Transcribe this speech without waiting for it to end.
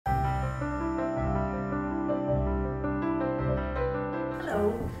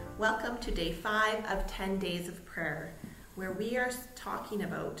Welcome to day 5 of 10 days of prayer, where we are talking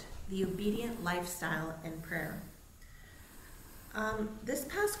about the obedient lifestyle and prayer. This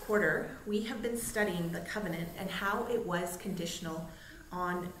past quarter, we have been studying the covenant and how it was conditional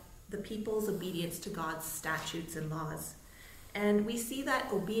on the people's obedience to God's statutes and laws. And we see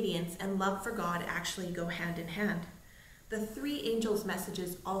that obedience and love for God actually go hand in hand. The three angels'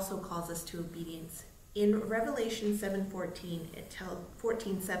 messages also calls us to obedience. In Revelation 7:14,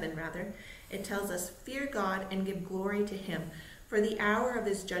 14:7, it tells us, "Fear God and give glory to him, for the hour of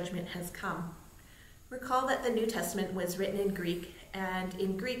his judgment has come." Recall that the New Testament was written in Greek, and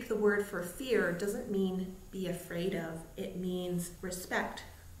in Greek the word for fear doesn't mean be afraid of. It means respect,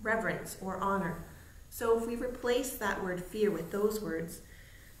 reverence, or honor. So if we replace that word fear with those words,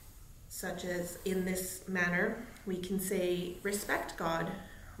 such as in this manner, we can say respect God,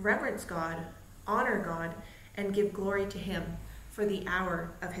 reverence God, honor God, and give glory to him, for the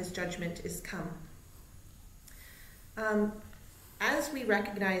hour of his judgment is come. As we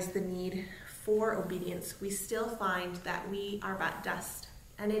recognize the need for obedience, we still find that we are but dust,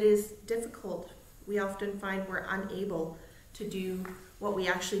 and it is difficult. We often find we're unable to do what we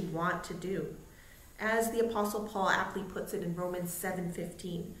actually want to do. As the Apostle Paul aptly puts it in Romans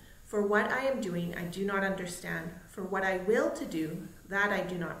 7:15, "For what I am doing I do not understand, for what I will to do, that I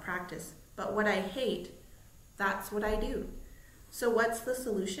do not practice. But what I hate, that's what I do." So what's the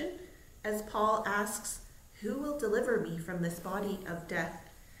solution? As Paul asks, "Who will deliver me from this body of death?"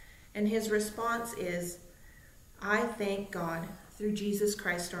 And his response is, "I thank God through Jesus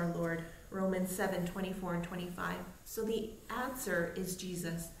Christ our Lord." Romans 7:24 and 25. So the answer is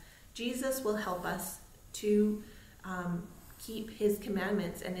Jesus. Jesus will help us to keep his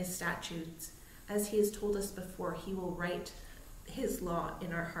commandments and his statutes. As he has told us before, he will write his law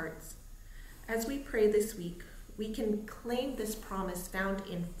in our hearts. As we pray this week, we can claim this promise found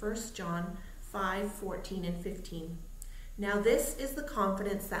in 1 John 5:14 and 15. "Now this is the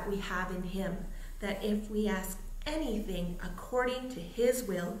confidence that we have in him, that if we ask anything according to his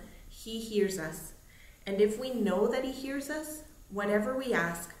will, he hears us. And if we know that he hears us, whatever we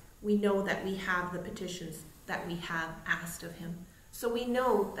ask, we know that we have the petitions that we have asked of him." So we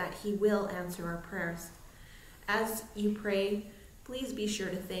know that he will answer our prayers. As you pray, please be sure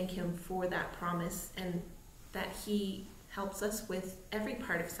to thank him for that promise and that he helps us with every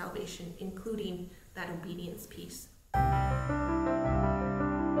part of salvation, including that obedience piece.